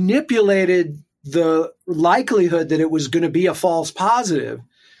manipulated the likelihood that it was going to be a false positive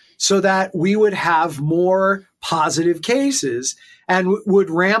so that we would have more positive cases and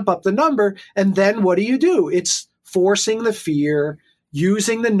would ramp up the number. And then what do? It's forcing the fear,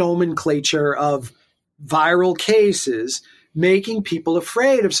 using the nomenclature of viral cases, making people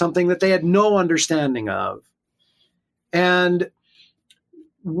afraid of something that they had no understanding of. And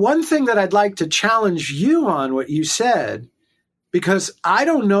one thing that I'd like to challenge you on what you said, because I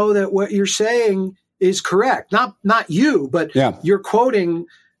don't know that what you're saying is correct. Not you, but you're quoting.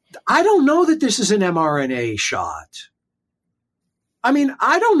 I don't know that this is an mRNA shot. I mean,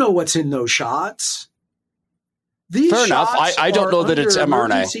 I don't know what's in those shots. Fair enough. I don't know that it's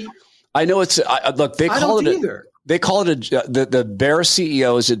mRNA. I know it's look. They call it either. They call it the Bayer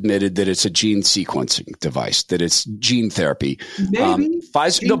CEO has admitted that it's a gene sequencing device, that it's gene therapy. Maybe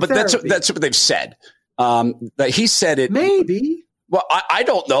Pfizer. No, but that's what they've said. That he said it. Maybe. Well, I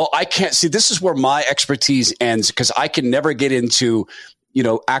don't know. I can't see. This is where my expertise ends because I can never get into,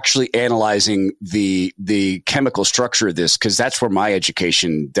 actually analyzing the chemical structure of this because that's where my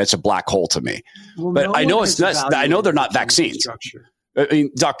education. That's a black hole to me. Well, but I know it's not. I know they're not vaccines. I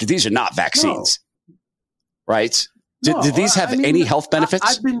mean, doctor, these are not vaccines. No. Right? Do these have any health benefits?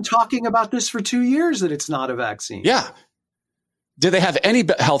 I've been talking about this for 2 years that it's not a vaccine. Yeah. Do they have any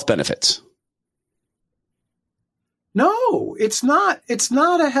health benefits? No, it's not. It's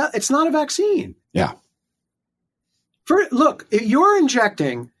not a vaccine. Yeah. Look, if you're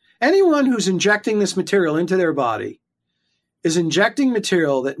injecting, anyone who's injecting this material into their body is injecting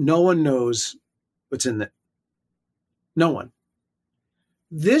material that no one knows what's in it. No one.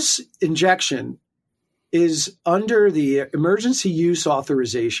 This injection is under the emergency use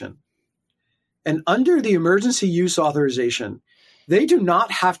authorization. And under the emergency use authorization, they do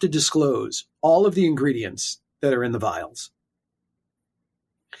not have to disclose all of the ingredients that are in the vials.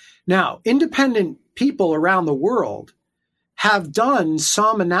 Now, independent people around the world have done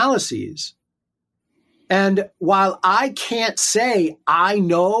some analyses. And while I can't say I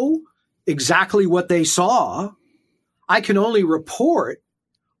know exactly what they saw, I can only report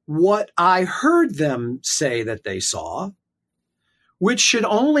what I heard them say that they saw, which should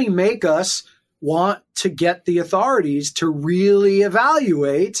only make us want to get the authorities to really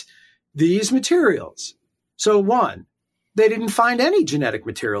evaluate these materials. So 1, they didn't find any genetic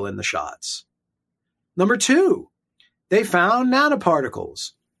material in the shots. Number 2, they found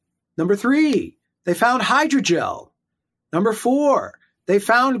nanoparticles. Number 3, they found hydrogel. Number 4, they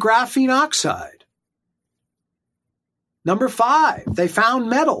found graphene oxide. Number 5, they found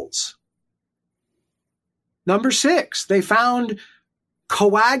metals. Number 6, they found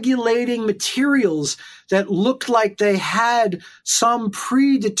coagulating materials that looked like they had some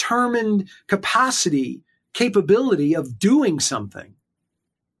predetermined capability of doing something.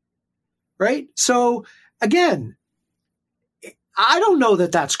 Right? So again, I don't know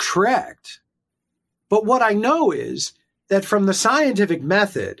that that's correct. But what I know is that from the scientific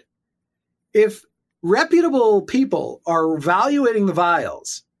method, if reputable people are evaluating the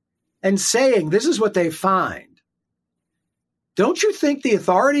vials and saying this is what they find, don't you think the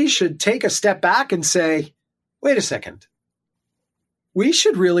authorities should take a step back and say, wait a second, we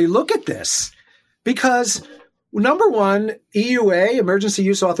should really look at this? Because number one, EUA, emergency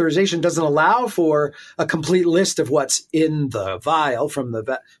use authorization, doesn't allow for a complete list of what's in the vial from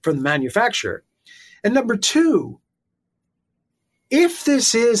the manufacturer. And number two, if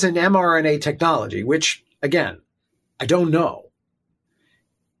this is an mRNA technology, which, again, I don't know,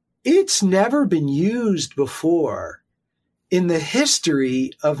 it's never been used before in the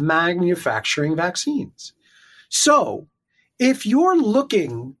history of manufacturing vaccines. So if you're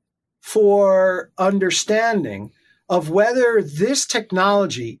looking for understanding of whether this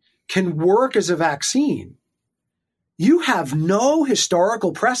technology can work as a vaccine, you have no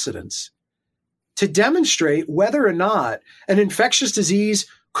historical precedence to demonstrate whether or not an infectious disease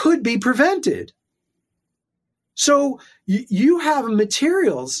could be prevented. So you have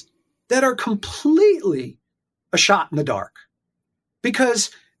materials that are completely a shot in the dark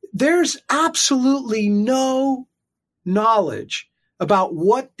because there's absolutely no knowledge about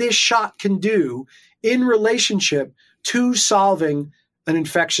what this shot can do in relationship to solving an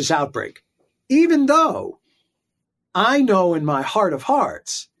infectious outbreak. Even though I know in my heart of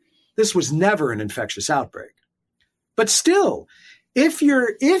hearts, this was never an infectious outbreak. But still, if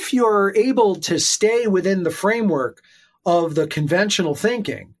you're able to stay within the framework of the conventional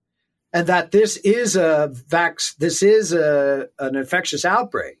thinking and that this is an infectious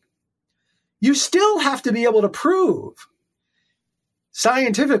outbreak, you still have to be able to prove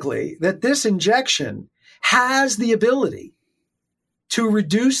scientifically that this injection has the ability to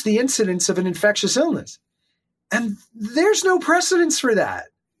reduce the incidence of an infectious illness. And there's no precedence for that.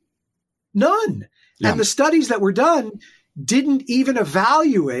 None. Yeah. And the studies that were done didn't even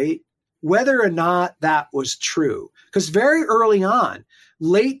evaluate whether or not that was true. Because very early on,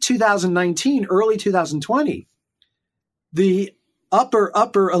 late 2019, early 2020, the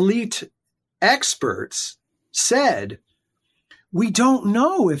upper elite experts said, we don't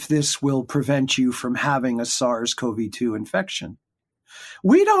know if this will prevent you from having a SARS-CoV-2 infection.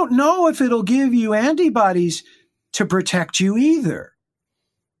 We don't know if it'll give you antibodies to protect you either.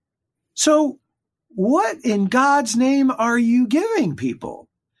 So what in God's name are you giving people?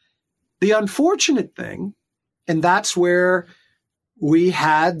 The unfortunate thing, and that's where we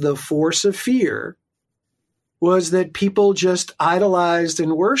had the force of fear, was that people just idolized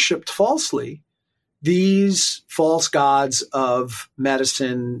and worshiped falsely these false gods of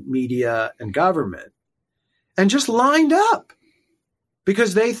medicine, media, and government, and just lined up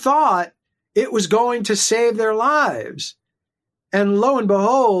because they thought it was going to save their lives. And lo and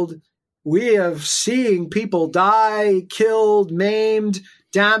behold, we have seen people die, killed, maimed,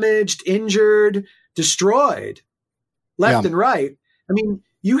 damaged, injured, destroyed, left and right. I mean,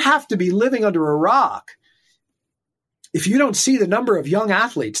 you have to be living under a rock if you don't see the number of young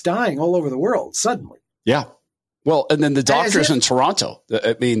athletes dying all over the world suddenly. Yeah. Well, and then the doctors in Toronto.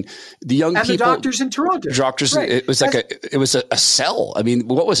 I mean, the young people. And the doctors in Toronto. Doctors. Right. It was like it was a cell. I mean,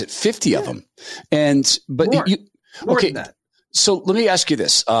 what was it? 50 of them. But more than that. So let me ask you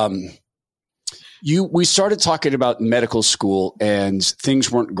this. We started talking about medical school and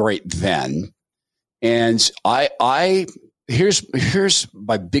things weren't great then. And here's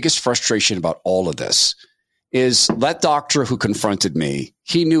my biggest frustration about all of this is that doctor who confronted me,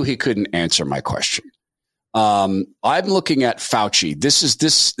 he knew he couldn't answer my question. I'm looking at Fauci.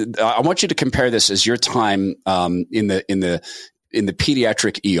 I want you to compare this as your time in the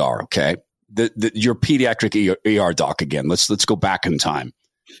pediatric ER. Okay, your pediatric ER doc again. Let's go back in time.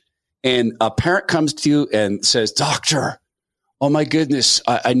 And a parent comes to you and says, "Doctor, oh my goodness,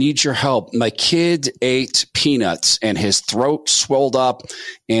 I need your help. My kid ate peanuts and his throat swelled up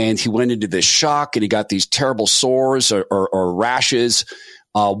and he went into this shock and he got these terrible sores or rashes.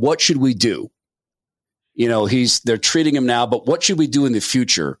 What should we do? You know, they're treating him now, but what should we do in the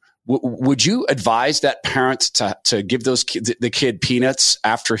future?" Would you advise that parent to give the kid peanuts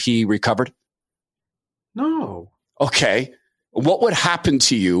after he recovered? No. Okay. What would happen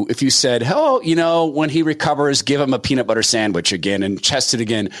to you if you said, when he recovers, give him a peanut butter sandwich again and test it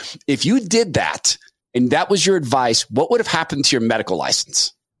again? If you did that and that was your advice, what would have happened to your medical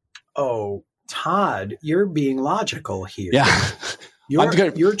license? Oh, Todd, you're being logical here. Yeah.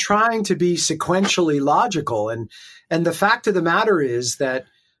 You're trying to be sequentially logical. And the fact of the matter is that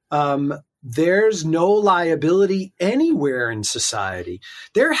there's no liability anywhere in society.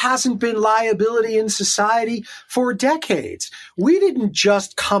 There hasn't been liability in society for decades. We didn't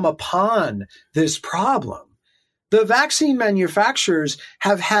just come upon this problem. The vaccine manufacturers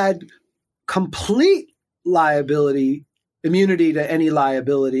have had complete immunity to any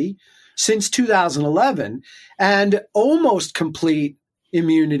liability since 2011, and almost complete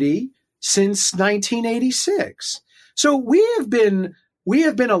immunity since 1986. So we have been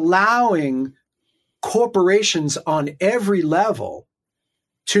allowing corporations on every level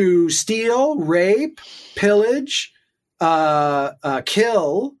to steal, rape, pillage,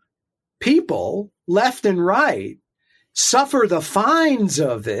 kill people left and right, suffer the fines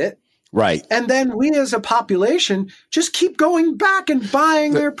of it. Right. And then we as a population just keep going back and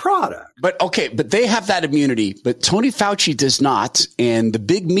buying their product. But they have that immunity, but Tony Fauci does not. And the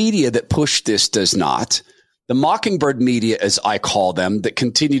big media that pushed this does not. The mockingbird media, as I call them, that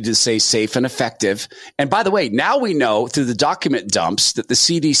continue to say safe and effective. And by the way, now we know through the document dumps that the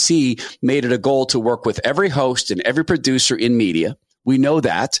CDC made it a goal to work with every host and every producer in media. We know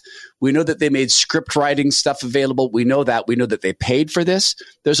that. We know that they made script writing stuff available. We know that. We know that they paid for this.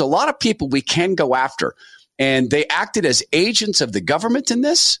 There's a lot of people we can go after. And they acted as agents of the government in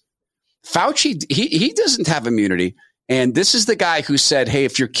this. Fauci, he doesn't have immunity. And this is the guy who said, hey,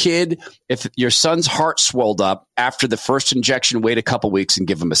 if your son's heart swelled up after the first injection, wait a couple weeks and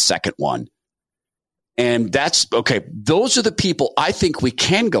give him a second one. And that's okay. Those are the people I think we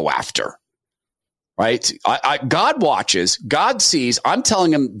can go after. Right? God watches, God sees. I'm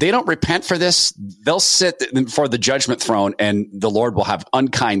telling them they don't repent for this. They'll sit before the judgment throne and the Lord will have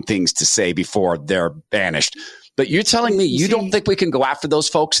unkind things to say before they're banished. But you're telling me you don't think we can go after those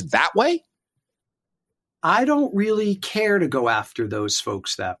folks that way? I don't really care to go after those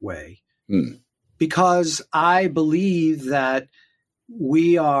folks that way because I believe that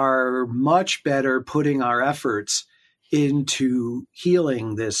we are much better putting our efforts into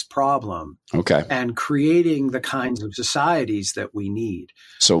healing this problem and creating the kinds of societies that we need.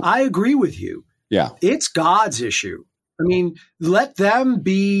 So I agree with you. Yeah. It's God's issue. I mean, let them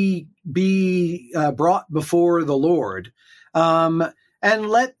be brought before the Lord, and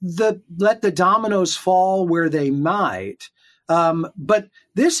let the dominoes fall where they might. But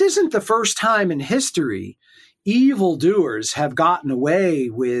this isn't the first time in history evildoers have gotten away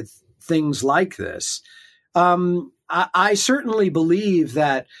with things like this. I certainly believe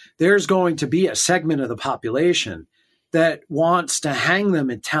that there's going to be a segment of the population that wants to hang them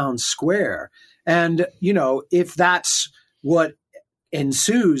at town square. And, if that's what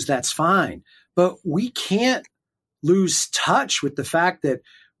ensues, that's fine. But we can't lose touch with the fact that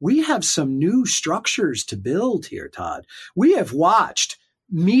we have some new structures to build here, Todd. We have watched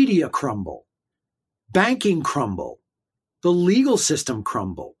media crumble, banking crumble, the legal system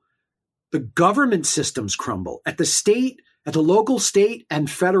crumble. The government systems crumble at the local, state,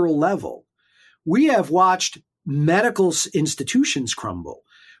 and federal level. We have watched medical institutions crumble.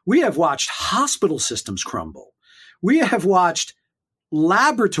 We have watched hospital systems crumble. We have watched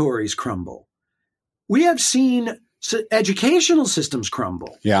laboratories crumble. We have seen educational systems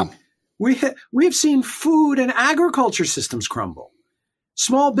crumble. Yeah. We've seen food and agriculture systems crumble.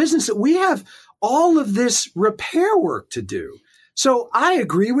 Small business. We have all of this repair work to do. So I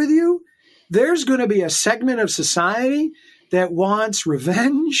agree with you. There's going to be a segment of society that wants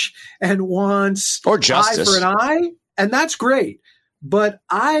revenge and wants or justice eye for an eye. And that's great. But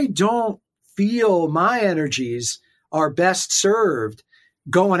I don't feel my energies are best served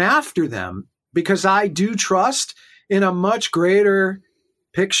going after them because I do trust in a much greater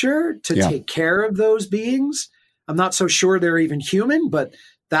picture to take care of those beings. I'm not so sure they're even human, but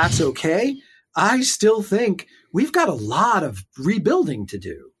that's okay. I still think we've got a lot of rebuilding to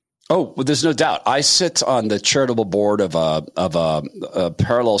do. Oh, well, there's no doubt. I sit on the charitable board of a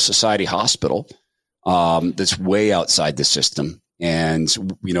parallel society hospital that's way outside the system. And,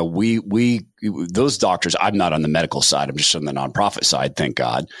 we those doctors, I'm not on the medical side. I'm just on the nonprofit side, thank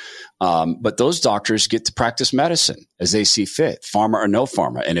God. But those doctors get to practice medicine as they see fit, pharma or no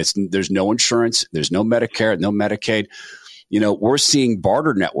pharma. And there's no insurance. There's no Medicare, no Medicaid. We're seeing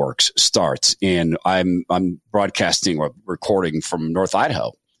barter networks start I'm broadcasting or recording from North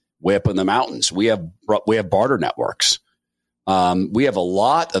Idaho. Way up in the mountains, we have barter networks. We have a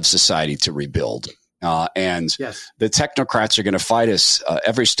lot of society to rebuild, and the technocrats are going to fight us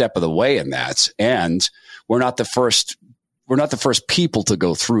every step of the way in that. And we're not the first people to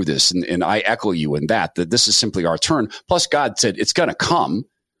go through this. And I echo you in that this is simply our turn. Plus, God said it's going to come.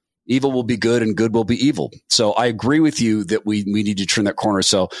 Evil will be good and good will be evil. So I agree with you that we need to turn that corner.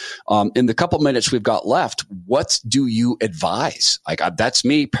 So in the couple minutes we've got left, what do you advise? That's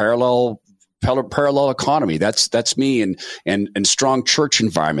me, parallel economy. That's me and strong church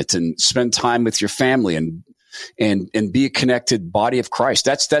environment and spend time with your family and be a connected body of Christ.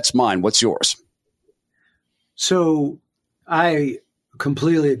 That's mine. What's yours? So I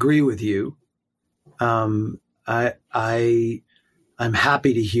completely agree with you. I'm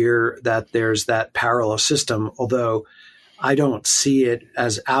happy to hear that there's that parallel system, although I don't see it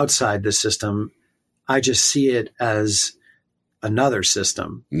as outside the system. I just see it as another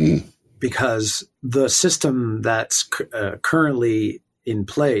system because the system that's currently in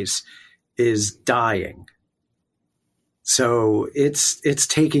place is dying. So it's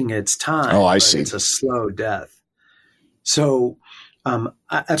taking its time. Oh, I see. It's a slow death. So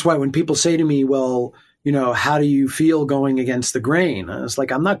that's why when people say to me, well, how do you feel going against the grain? I was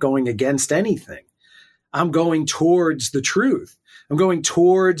like, I'm not going against anything. I'm going towards the truth. I'm going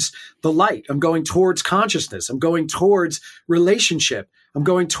towards the light. I'm going towards consciousness. I'm going towards relationship. I'm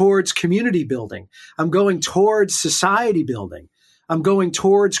going towards community building. I'm going towards society building. I'm going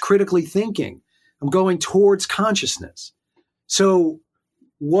towards critically thinking. I'm going towards consciousness. So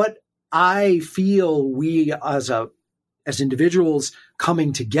what I feel we as individuals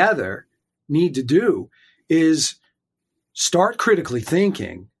coming together need to do is start critically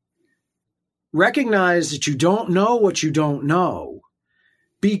thinking, recognize that you don't know what you don't know,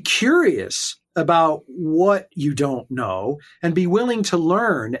 be curious about what you don't know, and be willing to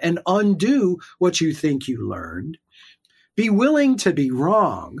learn and undo what you think you learned. Be willing to be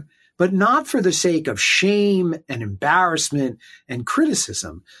wrong, but not for the sake of shame and embarrassment and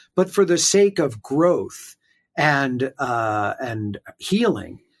criticism, but for the sake of growth and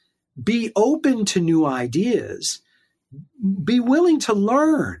healing. Be open to new ideas. Be willing to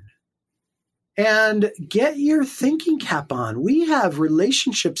learn and get your thinking cap on. We have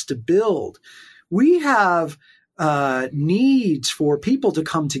relationships to build. We have needs for people to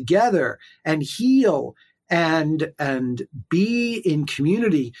come together and heal and be in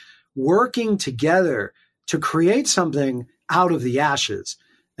community, working together to create something out of the ashes.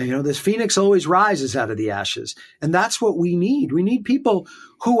 And, this phoenix always rises out of the ashes. And that's what we need. We need people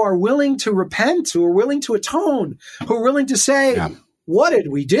who are willing to repent, who are willing to atone, who are willing to say, what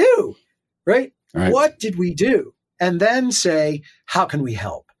did we do? Right? What did we do? And then say, how can we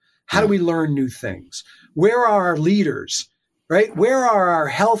help? How do we learn new things? Where are our leaders? Right? Where are our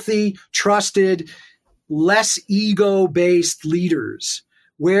healthy, trusted, less ego-based leaders?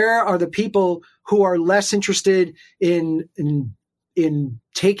 Where are the people who are less interested in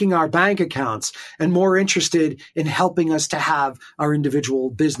taking our bank accounts and more interested in helping us to have our individual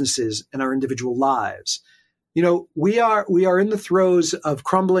businesses and our individual lives? We are in the throes of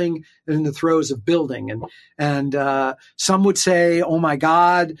crumbling and in the throes of building. And some would say, oh my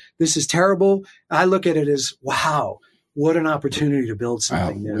God, this is terrible. I look at it as, wow, what an opportunity to build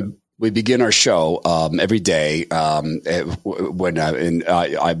something new. We begin our show every day when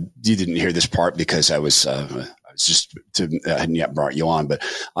you didn't hear this part because I was just hadn't yet brought you on, but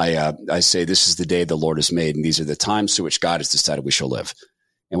I say this is the day the Lord has made, and these are the times to which God has decided we shall live.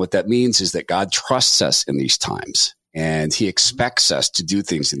 And what that means is that God trusts us in these times, and He expects us to do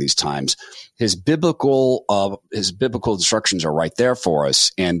things in these times. His biblical instructions are right there for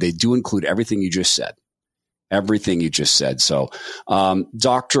us, and they do include everything you just said. Everything you just said. So,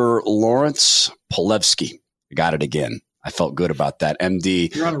 Dr. Lawrence Palevsky, I got it again. I felt good about that.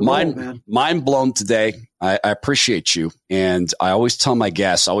 MD, you're on a roll, man. Mind blown today. I appreciate you. And I always tell my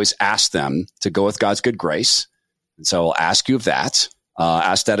guests, I always ask them to go with God's good grace. And so I'll ask you of that.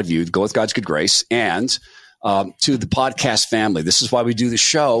 Ask that of you to go with God's good grace. And to the podcast family, this is why we do the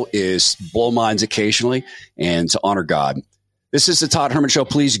show, is blow minds occasionally and to honor God. This is the Todd Herman Show.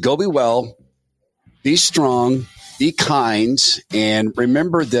 Please go be well. Be strong, be kind, and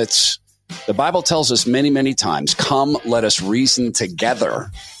remember that the Bible tells us many, many times, come, let us reason together.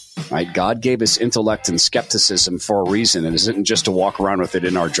 Right? God gave us intellect and skepticism for a reason, and it isn't just to walk around with it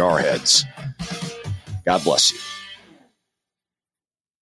in our jar heads. God bless you.